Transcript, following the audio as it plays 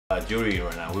jewelry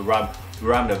right now. We robbed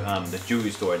the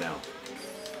jewelry store now.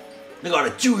 Look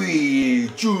at the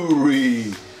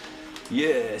jewelry.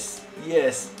 Yes,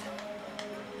 yes.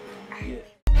 Yeah.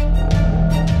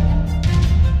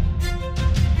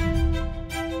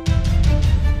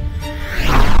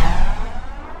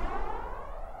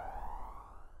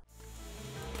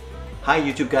 Hi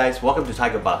YouTube guys, welcome to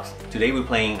Tiger Box. Today we're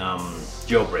playing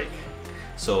Jailbreak.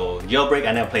 So Jailbreak,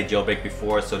 I never played Jailbreak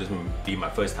before, so this will be my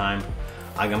first time.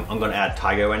 I'm gonna add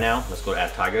Tiger right now. Let's go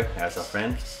add Tiger as a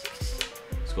friend.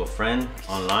 Let's go friend,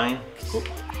 online. Cool.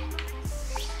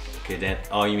 Okay then,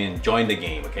 oh you mean join the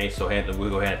game, okay? So we'll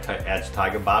go ahead and add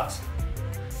Tiger Box,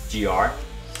 GR,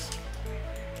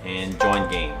 and join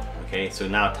game. Okay, so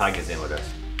now Tiger's in with us.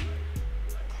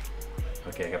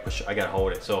 Okay, I gotta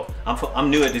hold it. So I'm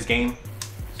new at this game.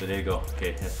 So there you go.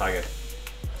 Okay, that's Tiger.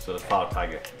 So let's follow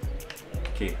Tiger.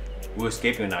 Okay, we're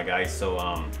escaping now, guys. So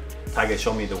Tiger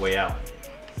showed me the way out.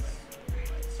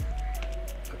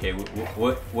 Okay,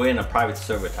 we're in a private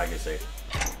server. Tiger said.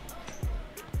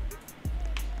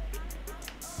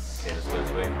 Okay, let's go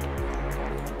this way.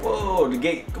 Whoa, the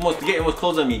gate almost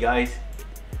closed on me, guys.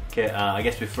 Okay, I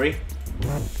guess we're free.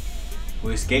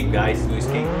 We escaped, guys. We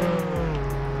escaped.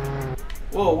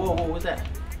 Whoa, whoa, whoa, what's that?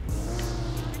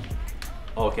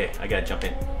 Oh, okay, I gotta jump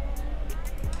in.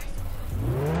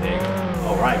 There you go.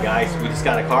 Alright guys, we just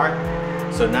got a car.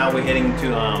 So now we're heading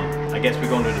to, I guess we're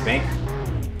going to the bank.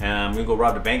 We'll go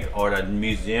rob the bank or the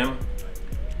museum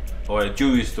or the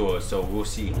jewelry store, so we'll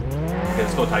see. Okay,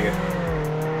 let's go Tiger.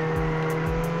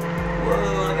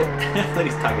 Whoa, look at look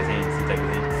at Tiger's hands. See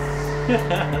Tiger's hands?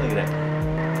 Look at that.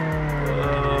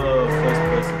 Whoa, first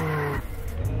person.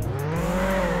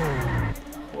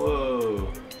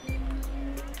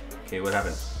 Okay, what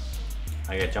happened?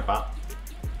 I gotta jump out.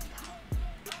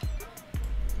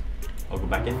 I'll go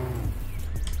back in.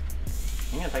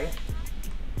 Hang on, Tiger.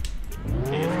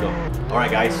 Okay, let's go.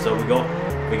 Alright guys, so we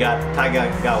got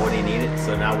Tiger got what he needed,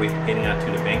 so now we're heading out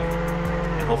to the bank.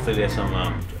 And hopefully there's some,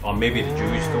 or maybe the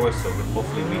jewelry store, so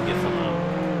hopefully we get some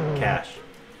cash.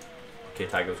 Okay,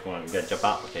 Tiger's going, we gotta jump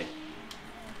out, okay.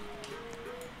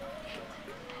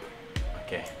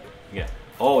 Okay, yeah.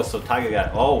 Oh, so Tiger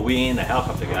got, oh, we in the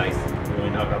helicopter, guys. We're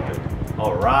in the helicopter.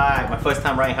 All right, my first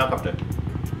time riding helicopter.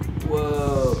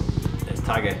 Whoa, that's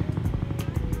Tiger.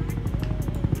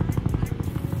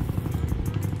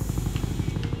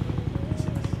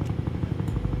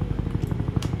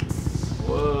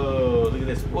 Whoa, look at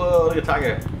this. Whoa, look at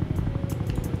Tiger.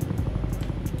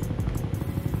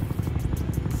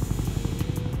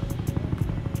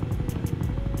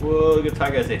 Whoa, look at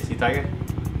Tiger. See Tiger?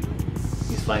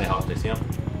 He's flying the helicopter, see him?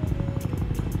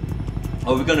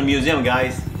 Oh, we're going to the museum,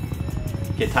 guys.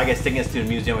 Okay, Tiger's taking us to the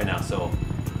museum right now, so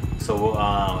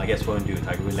I guess what we're gonna do,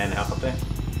 Tiger, we land the helicopter.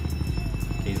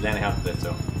 Okay, he's landing the helicopter,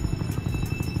 so.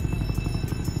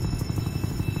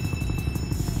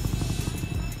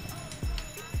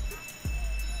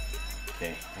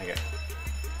 Okay, I got.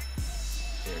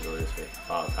 Here, go this way.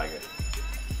 Follow Tiger.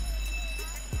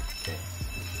 Okay.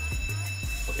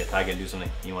 Okay, Tiger, do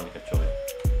something. You want to control it.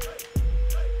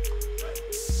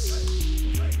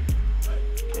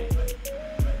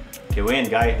 Okay, we're in,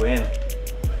 guys, we're in.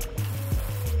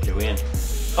 Okay, we're in.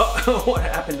 Oh, what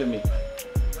happened to me?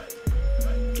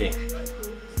 Okay.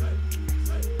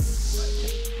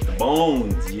 The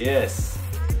bones, yes.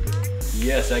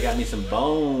 Yes, I got me some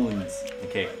bones.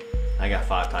 Okay, I got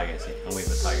 5 tigers here. I'm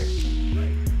waiting for Tiger.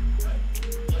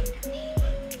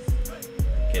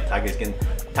 Okay, Tiger's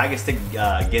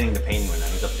getting the painting right now.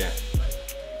 He's up there.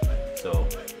 So.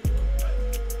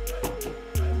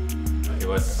 Okay,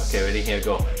 what? Okay, ready? Here,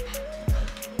 go.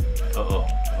 Uh-oh,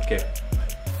 okay.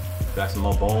 Grab some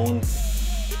more bones.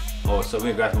 Oh, so we're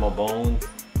gonna grab some more bones.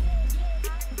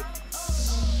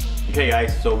 Okay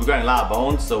guys, so we're grabbing a lot of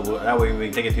bones, so that way we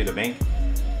can take it to the bank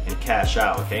and cash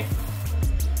out, okay?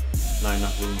 Not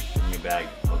enough room in your bag.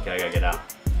 Okay, I gotta get out.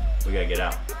 We gotta get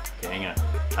out. Okay, hang on.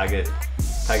 Tiger's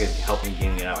helping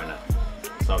getting it out right now.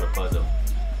 Solve the puzzle.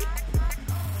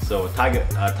 So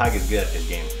Tiger's good at this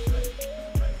game.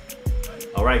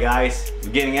 Alright guys, we're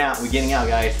getting out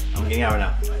guys. I'm getting out right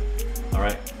now.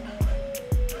 Alright.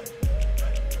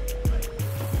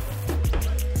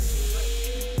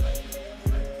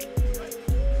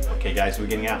 Okay guys, we're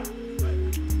getting out.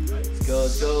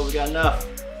 Let's go, we got enough.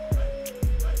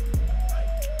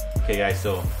 Okay guys,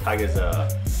 so Tiger's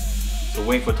so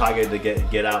waiting for Tiger to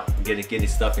get out, get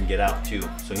his stuff and get out too.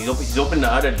 So he's opened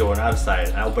the other door on the other side,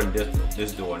 and I opened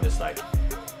this door on this side.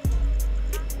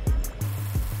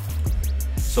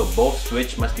 So both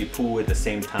switch must be pulled at the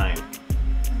same time.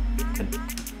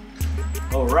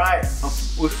 Alright,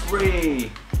 we're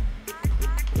free.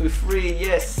 We're free.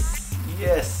 Yes.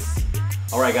 Yes.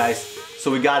 All right, guys.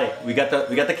 So we got it. We got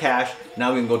the cash.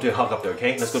 Now we can go to the helicopter.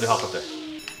 Okay. Let's go to the helicopter.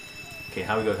 Okay.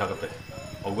 How do we go to the helicopter?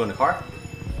 Oh, we go in the car.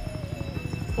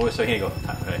 Oh, so here you go.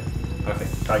 Okay.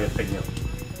 Perfect. Tiger, pick me up.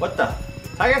 What the?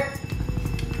 Tiger?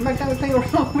 Come back down. We're playing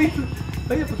around. Wait.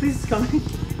 Hurry up. The police is coming.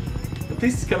 The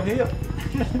police is coming. Hurry up.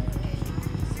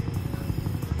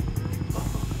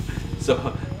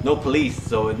 So no police,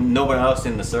 so no one else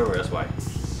in the server. That's why.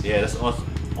 Yeah, that's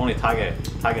only Tiger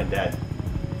and Dad.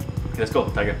 Okay, let's go,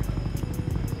 Tiger.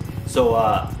 So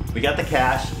we got the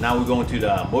cash. Now we're going to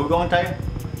the where we going, Tiger?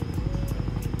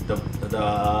 The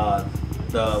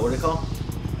what do they call?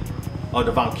 Oh,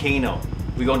 the volcano.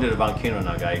 We're going to the volcano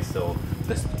now, guys. So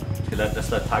let's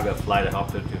let Tiger fly the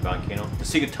helicopter to the volcano. The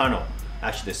secret tunnel.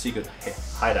 Actually, the secret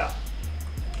hideout.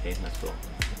 Okay, let's go.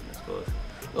 Let's go.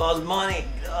 Lost money,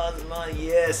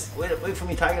 yes. Wait for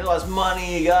me, Tiger. Lost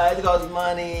money, guys. Lost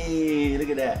money. Look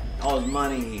at that. All his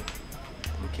money.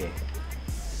 Okay.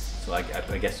 So I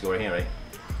guess you're here, right?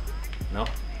 No?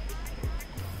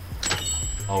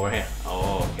 Oh, we're here.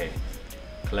 Oh, okay.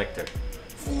 Collector.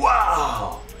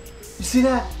 Wow! You see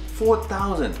that?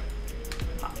 4,000.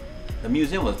 The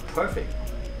museum was perfect.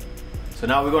 So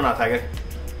now we're going out, Tiger.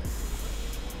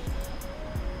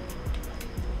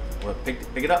 Well, pick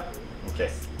it up.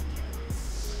 Okay.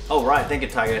 Oh right, thank you,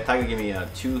 Tiger. Tiger gave me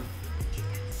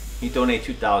he donated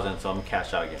 2,000, so I'm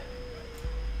cash out again.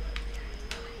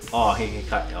 Oh, he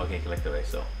collected it,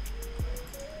 so.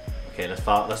 Okay, let's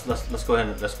go ahead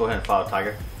and follow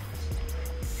Tiger.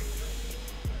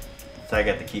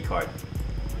 Tiger got the key card.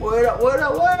 What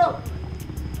up?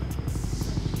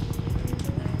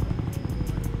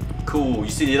 Cool.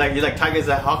 You like Tiger's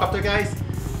helicopter, guys?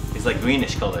 It's like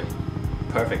greenish color.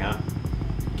 Perfect, huh?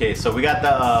 Okay, so we got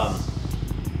the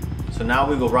so now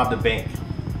we go rob the bank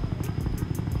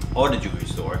or the jewelry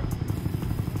store.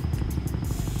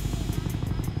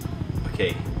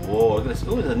 Okay, whoa, look at this.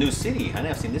 Oh, it's a new city. I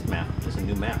never seen this map. This is a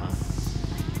new map, huh?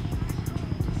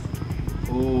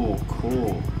 Ooh,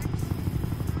 cool.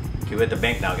 Okay, we're at the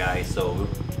bank now, guys. So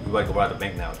we want to go rob the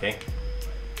bank now, okay?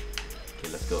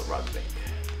 Okay, let's go rob the bank.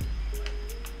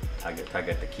 Tiger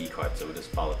got the key card, so we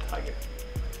just follow Tiger.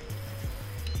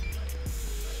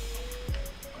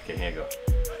 Okay, here you go.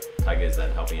 Tiger is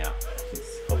helping out.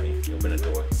 He's helping open the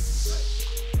door.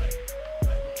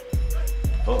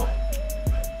 Oh.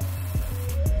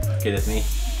 Okay, that's me.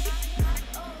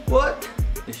 What?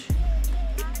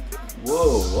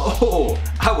 Whoa.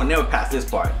 I would never pass this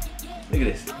part. Look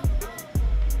at this.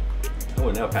 I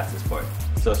would never pass this part.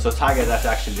 So Tiger, that's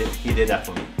actually he did that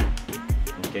for me.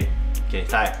 Okay,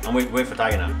 Tiger. I'm waiting for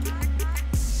Tiger now.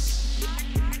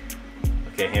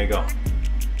 Okay, here we go.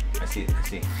 I see.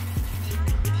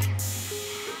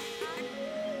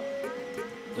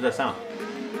 What's that sound?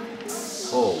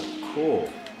 Oh, cool.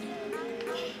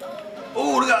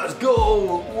 Oh, let's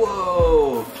go!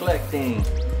 Whoa, collecting.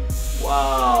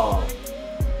 Wow.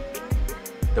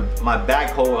 My bag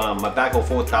hold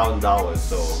 $4,000,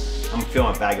 so I'm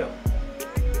filling my bag up.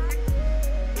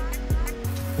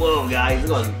 Whoa, guys,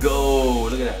 let's go!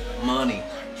 Look at that money.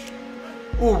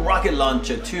 Ooh, rocket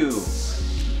launcher too.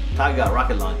 Tiger got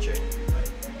rocket launcher.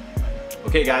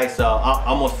 Okay, guys,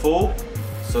 almost full.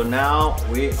 So now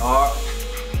we are.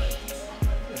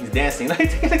 He's dancing. Look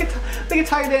at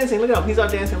Tiger dancing. Look at him. He's out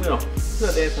dancing. Look at him. He's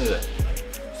out dancing. Look at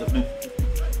that.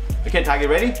 Okay, Tiger,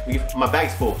 ready? My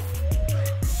bag's full.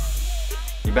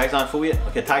 Your bag's not full yet?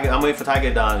 Okay, Tiger. I'm waiting for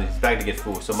Tiger down. His bag to get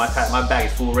full. So my bag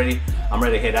is full already. I'm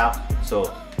ready to head out.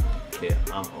 So, okay.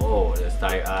 Oh, that's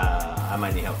Tiger. I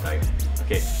might need help, Tiger.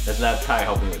 Okay, let's let Tiger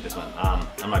help me with this one.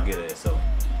 I'm not good at it, so.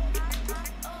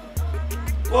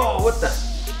 Whoa, what the?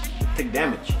 Take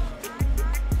damage.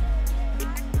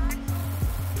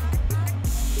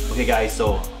 Okay, guys,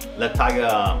 so let Tiger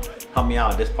help me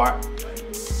out at this part.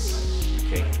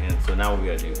 Okay, and so now what we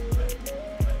gotta do?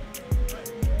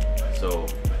 So,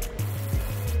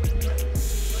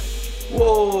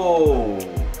 whoa,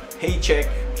 paycheck.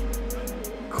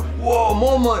 Whoa,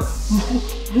 more money,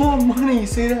 more money. You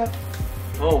see that?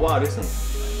 Oh wow, this one.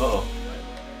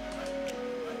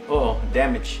 Oh,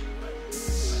 damage.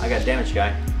 I got damage,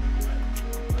 guy.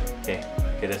 Okay,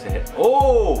 that's a hit.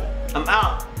 Oh, I'm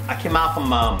out. I came out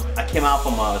from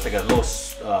it's like a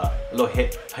little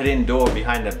hidden door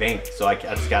behind the bank, so I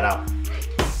just got out.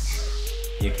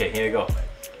 Okay, here you go.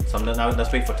 So now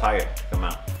let's wait for Tiger to come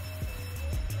out.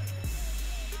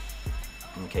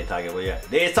 Okay, Tiger, where you at?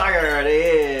 There's Tiger, there he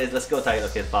is. Let's go, Tiger.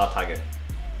 Okay, let's follow Tiger.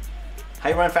 How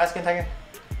you run fast again, Tiger?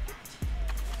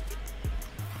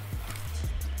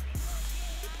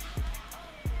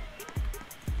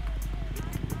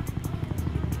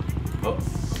 Oh,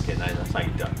 okay, nice. That's how you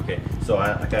duck. Okay, so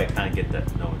I gotta kind of get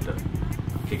that. No,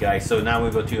 okay, guys. So now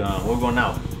we go to where we going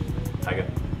now? Tiger,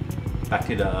 back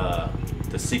to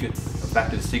the secret, back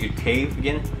to the secret cave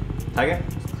again. Tiger,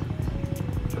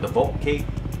 or the vault cave.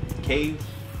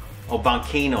 Oh,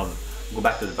 volcano. Go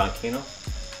back to the volcano.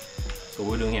 So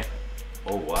what we're doing here.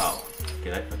 Oh wow.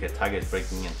 Okay, Tiger is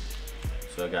breaking in.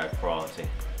 So I gotta crawl and see.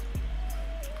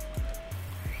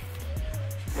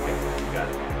 Okay, got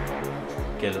it.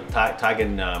 Okay, so Tiger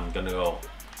gonna go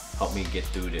help me get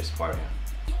through this part here.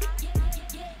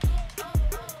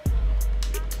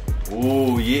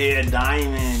 Oh yeah,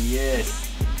 diamond, yes.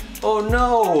 Oh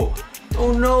no!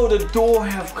 Oh no, the door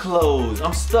have closed.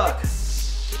 I'm stuck.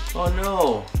 Oh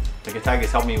no. Okay,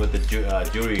 Tiger's helping me with the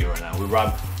jewelry right now. We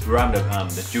robbed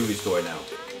the jewelry store now.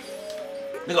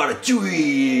 Look at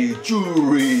the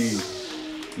jewelry.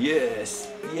 Yes,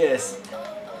 yes.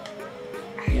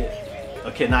 Yeah.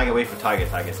 Okay, now I gotta wait for Tiger.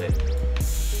 Tiger said.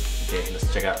 Okay,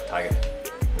 let's check out Tiger.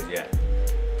 Where's he at?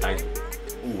 Tiger.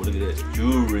 Ooh, look at this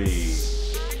jewelry.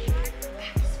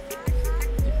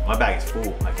 My bag is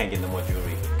full. I can't get no more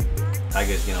jewelry.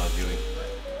 Tiger's getting all the jewelry.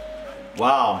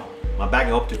 Wow, my bag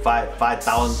is up to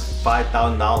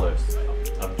 $5,000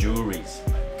 of jewelries.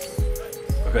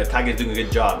 Okay, Tiger's doing a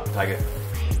good job. Tiger.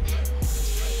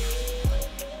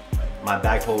 My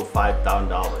bag holds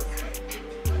 $5,000.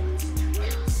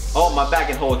 Oh, my bag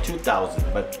can hold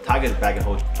 $2,000, but Tiger's bag can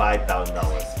hold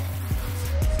 $5,000.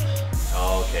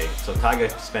 Okay, so Tiger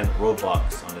spent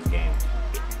Robux on this game.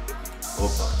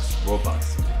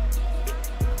 Robux.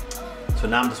 So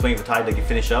now I'm just waiting for Tiger to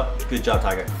finish up. Good job,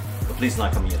 Tiger. But please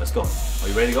not come here. Let's go. Are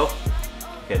you ready to go?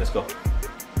 Okay, let's go.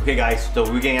 Okay, guys. So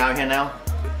we're getting out here now.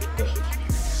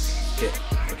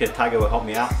 Okay, Tiger will help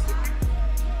me out.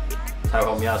 Tiger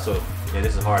will help me out. So yeah,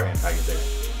 this is hard, man. Tiger said.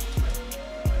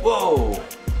 Whoa!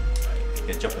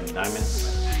 Okay, jumping the diamond.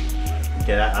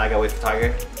 Okay, I gotta wait for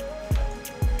Tiger.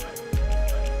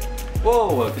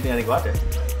 Whoa! Good thing I didn't go out there.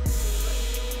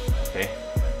 Okay.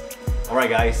 Alright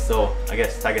guys, so I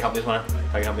guess Tiger help this one.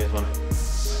 Tiger help this one.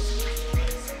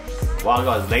 Wow, look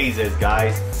at those lasers,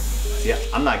 guys. See,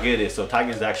 I'm not good at this, so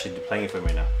Tiger's actually playing for me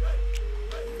right now.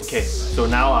 Okay, so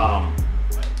now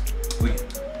we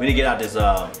need to get out this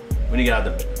we need to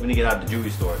get out the jewelry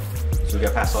store. So we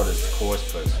gotta pass all this course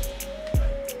first.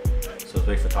 So let's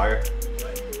wait for Tiger.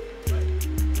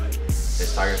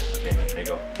 There's Tiger. Okay, there you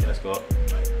go. Okay, let's go up.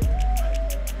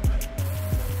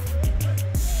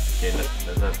 Okay,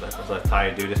 let's let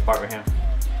Tiger do this part right here.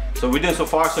 So we're doing so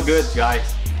far so good,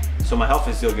 guys. So my health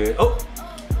is still good. Oh!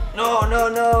 No, no,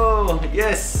 no!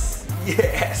 Yes!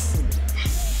 Yes!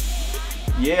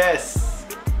 Yes!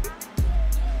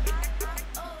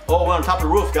 Oh, we're on top of the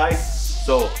roof, guys.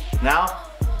 So now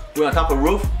we're on top of the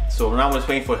roof. So now we're just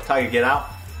waiting for Tiger to get out.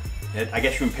 And I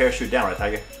guess you can parachute down, right,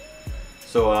 Tiger?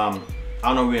 So I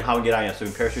don't know how we get out here. So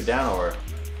we can parachute down or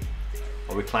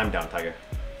we climb down, Tiger.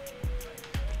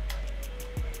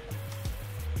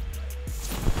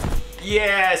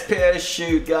 Yes,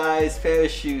 parachute, guys,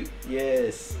 parachute,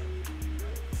 yes.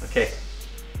 Okay,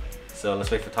 so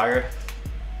let's wait for Tiger.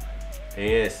 Here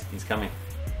he is, he's coming.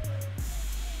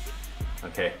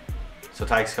 Okay, so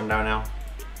Tiger's coming down now.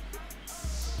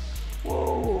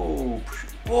 Whoa,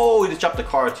 whoa, he just dropped the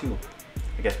car too.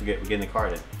 I guess we get in the car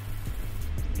then.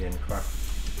 We get in the car.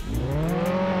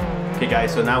 Okay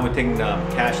guys, so now we're taking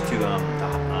cash to,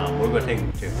 we're gonna take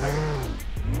to Tiger.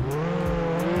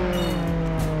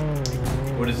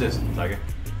 What is this, Tiger?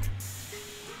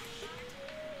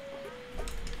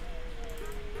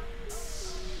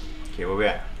 Okay, where we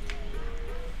at?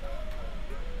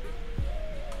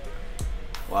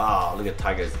 Wow, look at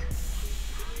Tiger's.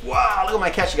 Wow, look at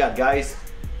my cash I got, guys.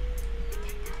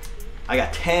 I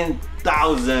got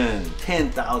 10,000.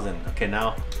 10,000. Okay,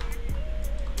 now.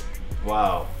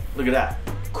 Wow, look at that.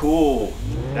 Cool.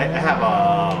 I have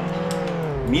a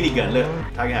minigun. Look,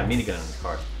 Tiger have minigun in his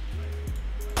car.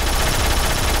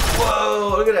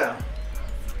 Whoa, look at that.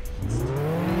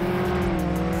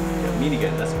 Yeah,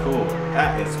 minigun, that's cool.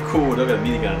 That is cool. Look at the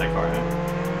minigun in that car, huh?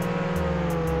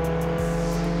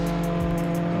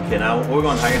 Okay, now we're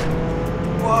going Tiger.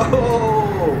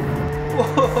 Whoa!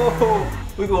 Whoa!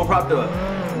 We're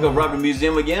gonna rob the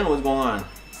museum again? What's going on?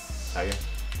 Tiger.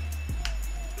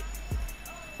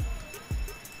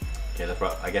 Okay, let's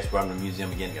rob, I guess we're robbing the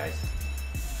museum again, guys.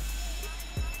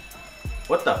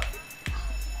 What the?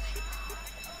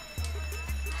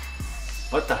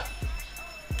 What the?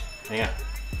 Hang on,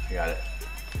 I got it.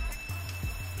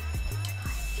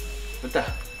 What the?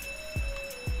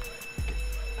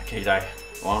 Okay, die.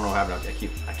 Well, I don't know what happened.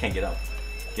 I can't get up.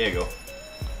 There you go.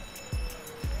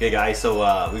 Okay, guys. So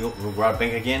we robbed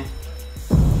bank again.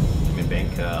 I mean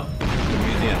bank.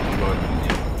 museum. I'm going to the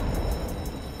museum.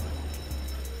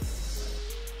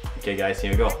 Okay, guys,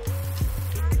 here we go.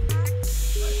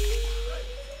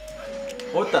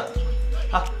 What the?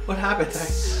 What happened?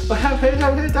 What happened?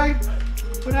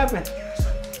 What happened?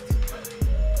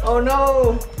 Oh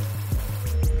no!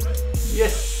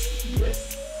 Yes,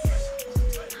 yes.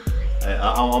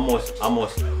 I'm almost.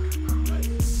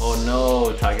 Oh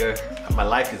no, Tiger. My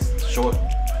life is short.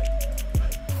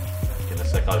 Okay,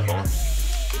 let's check out the bone.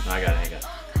 No, I got it.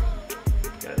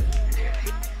 Got it.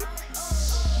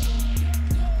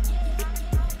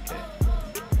 Okay.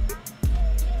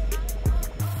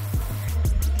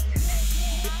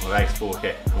 Alright, it's full.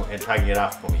 Okay, and Tiger, get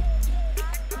out for me.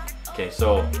 Okay,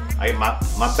 so my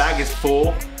bag is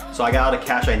full, so I got all the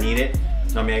cash I needed.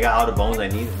 I mean, I got all the bones I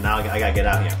need. Now I gotta get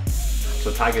out here. So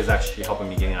Tiger is actually helping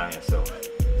me getting out here. So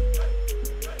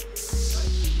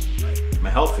my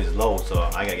health is low, so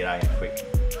I gotta get out here quick.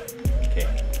 Okay.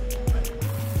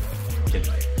 Okay,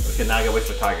 now I gotta wait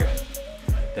for Tiger.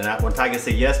 Then when Tiger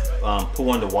say yes,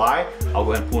 pull on the Y. I'll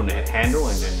go ahead and pull on the handle,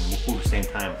 and then we'll pull at the same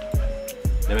time.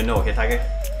 Let me know, okay, Tiger?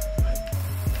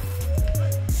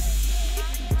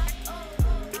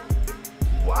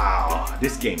 Wow,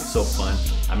 this game is so fun.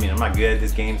 I mean, I'm not good at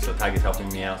this game, so Tiger's helping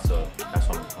me out, so that's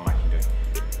what I'm actually doing.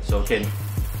 So, okay,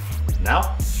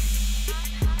 now?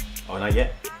 Oh, not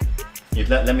yet. You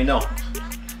let me know.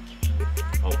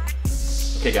 Oh,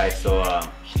 okay, guys. So,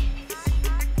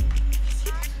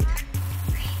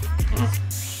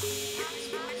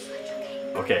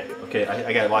 okay.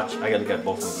 I gotta watch. I gotta look at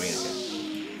both of them green. Okay.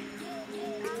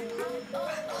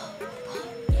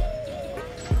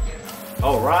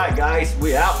 All right, guys,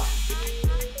 we out.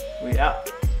 We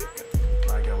out.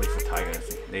 I gotta wait for Tiger. Let's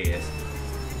see. There he is.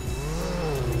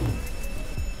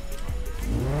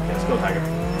 Okay, let's go, Tiger.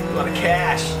 A lot of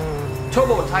cash.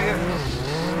 Turbo, Tiger.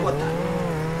 What the?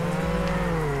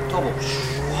 Turbo.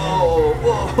 Whoa.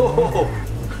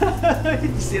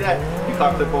 Did you see that? You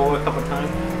car flip over a couple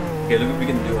times. Okay, look what we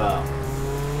can do.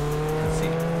 Let's see.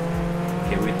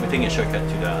 Okay, we're taking a shortcut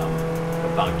to the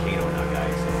volcano now,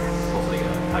 guys. So hopefully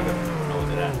Tiger knows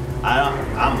that.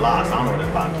 I'm lost. I don't know where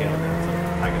the volcano is. So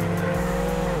Tiger knows that.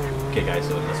 Okay, guys.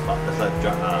 So let's let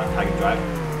Tiger drive.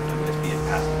 Let's just be a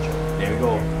passenger. There we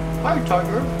go. Hi,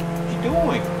 Tiger. What you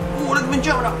doing? Oh, look at me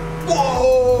jumping up.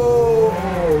 Whoa!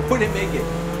 Who didn't make it?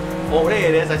 Oh, there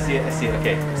it is. I see it.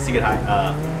 Okay, Secret High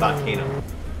volcano.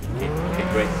 Okay,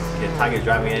 great. Okay, Tiger's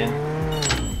driving in.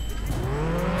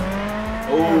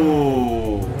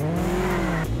 Oh!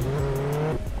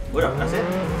 What up? That's it?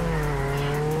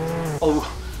 Oh,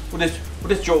 we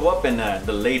just drove up and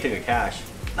the lady took a cash.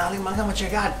 Now look how much I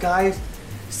got, guys.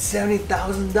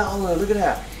 $70,000. Look at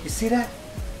that. You see that?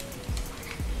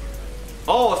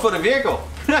 Oh, it's for the vehicle.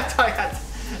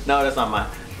 No, that's not mine.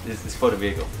 This is for the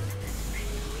vehicle.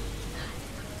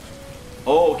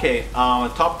 Oh, okay.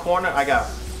 Top corner, I got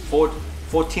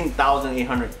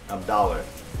 $14,800.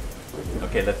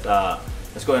 Okay, let's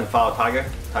go ahead and follow Tiger.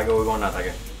 Tiger, where we going now,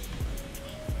 Tiger?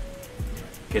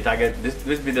 Okay, Tiger, this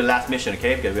will be the last mission,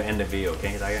 okay? Because we'll end the video,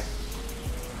 okay, Tiger?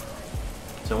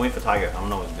 So I'm waiting for Tiger. I don't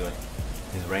know what he's doing.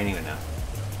 It's raining right now.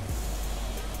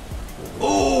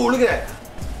 Oh, look at that!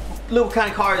 Look what kind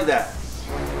of car is that?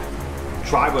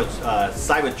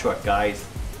 Cybertruck, guys.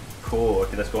 Cool.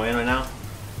 Okay, let's go in right now.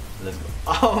 Let's go.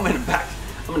 Oh, I'm in the back.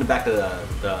 I'm in the back of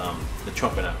the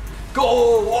trunk right now.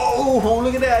 Go! Whoa!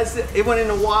 Look at that! It went in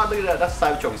the water. Look at that. That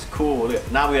Cybertruck is cool. Look at,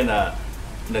 now we're in the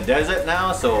desert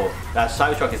now, so that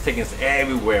Cybertruck is taking us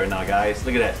everywhere now, guys.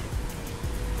 Look at that.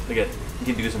 Look at it.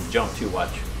 You can do some jump too.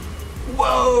 Watch.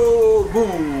 Whoa!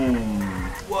 Boom!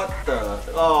 What the?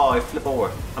 Oh, it flipped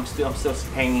over. I'm still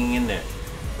hanging in there.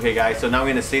 Okay, guys. So now we're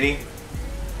in the city.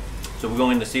 So we're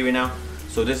going in the city right now.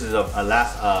 So this is a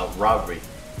last robbery.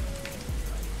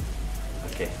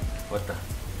 Okay. What the?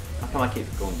 How come I keep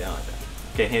going down like that?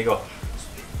 Okay, here you go.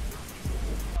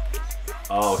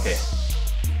 Oh, okay.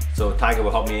 So Tiger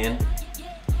will help me in.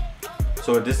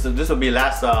 So this will be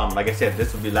last. Like I said,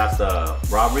 this will be last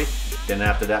robbery. Then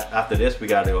after this, we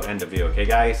gotta go end the video. Okay,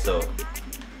 guys. So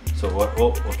what?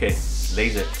 Oh, okay.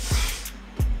 Laser.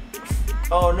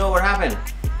 Oh no! What happened?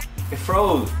 It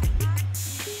froze.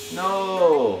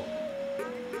 No.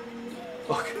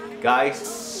 Okay, guys.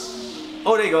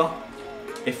 Oh, there you go.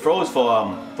 It froze for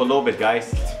a little bit,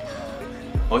 guys.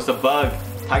 Oh, it's a bug.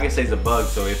 Tiger says it's a bug,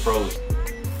 so it froze.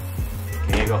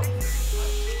 Okay, here you go.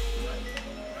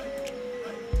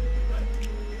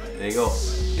 There you go.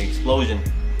 The explosion.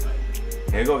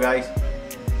 Here you go, guys.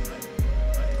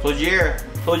 Close your ear.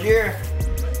 Close your ear.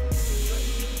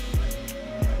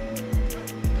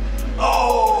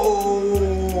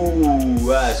 Oh,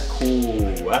 that's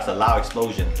cool. That's a loud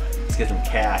explosion. Let's get some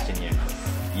cash in here.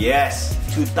 Yes,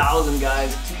 2,000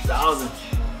 guys, 2,000.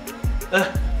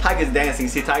 Tiger's dancing.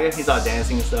 See Tiger? He's all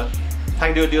dancing and stuff.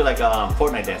 Tiger do like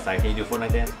Fortnite dance. Tiger, can you do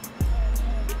Fortnite dance?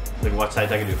 Look, watch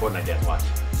Tiger do Fortnite dance. Watch.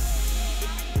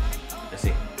 Let's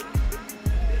see.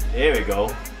 There we go.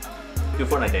 Do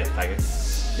Fortnite dance, Tiger.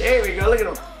 There we go. Look at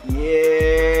him.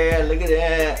 Yeah, look at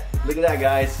that. Look at that,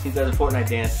 guys. He does a Fortnite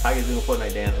dance. Tiger's doing a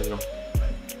Fortnite dance. Look at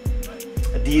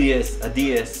him.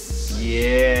 Adidas.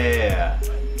 Yeah.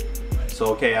 So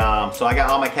okay, so I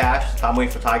got all my cash. So I'm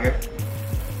waiting for Tiger.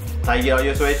 Tiger, you get all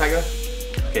yours ready, Tiger?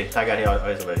 Okay, Tiger got all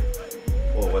yours ready.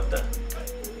 Whoa, what the?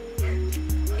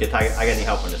 Okay, Tiger, I got any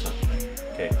help on this one.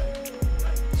 Okay.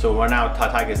 So right now,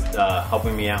 Tiger's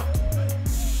helping me out.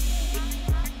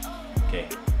 Okay.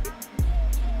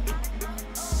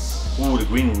 Ooh, the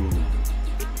green room.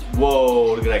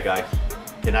 Whoa, look at that guy.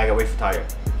 Okay, now I gotta wait for Tiger.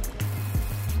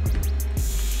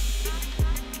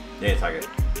 Yeah, Tiger.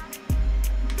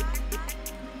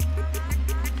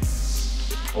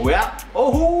 Oh, we out?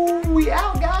 Oh, we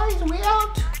out, guys. We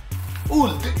out. Ooh,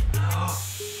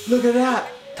 look at that.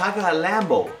 Tiger got a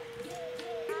Lambo.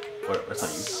 What? That's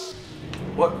not you.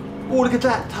 What? Oh, look at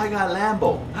that. Tiger got a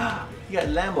Lambo. He got a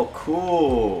Lambo.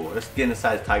 Cool. Let's get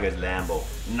inside Tiger's Lambo.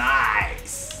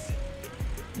 Nice.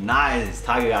 Nice.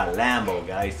 Tiger got a Lambo,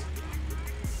 guys.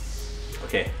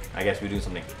 Okay, I guess we do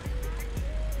something.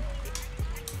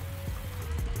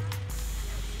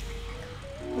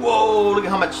 Whoa, look at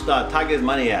how much Tiger's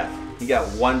money has. He got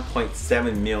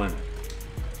 1.7 million.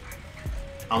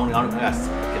 Okay,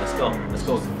 let's go. Let's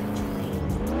go.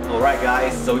 All right,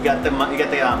 guys. So we got the money. We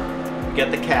got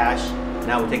the cash.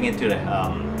 Now we're taking it to the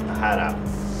hideout.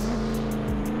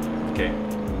 Okay.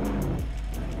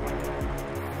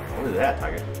 What is that,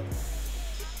 Tiger?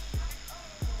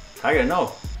 Tiger,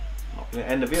 no. We're gonna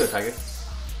end the video, Tiger.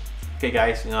 Okay,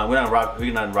 guys. You know, we're gonna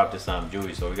rob this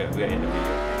jewelry, so we got to end the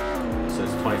video. So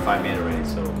it's 25 minutes already,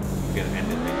 so we're gonna end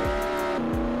this video.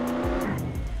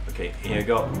 Okay, here we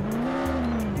go.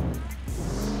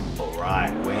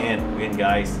 Alright, we're in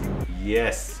guys.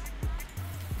 Yes.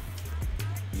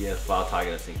 Yes, follow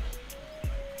Tiger, let's see.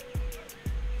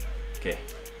 Okay.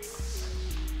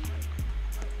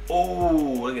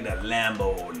 Oh, look at that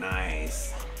Lambo,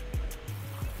 nice.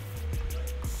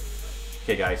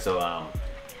 Okay guys, so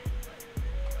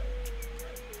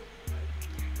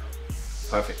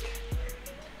perfect.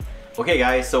 Okay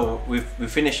guys, so we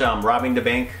finished robbing the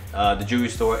bank, the jewelry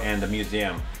store, and the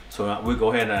museum. So we'll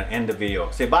go ahead and end the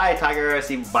video. Say bye, Tiger.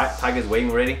 See, bye, Tiger's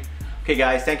waiting already. Okay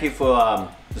guys, thank you for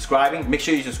subscribing. Make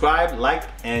sure you subscribe, like,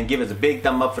 and give us a big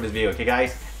thumb up for this video. Okay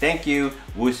guys, thank you.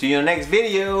 We'll see you in the next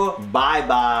video. Bye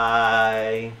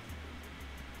bye.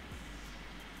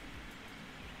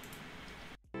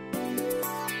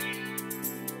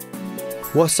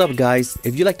 What's up guys?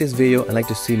 If you like this video and like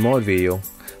to see more video,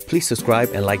 please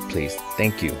subscribe and like please.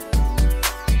 Thank you.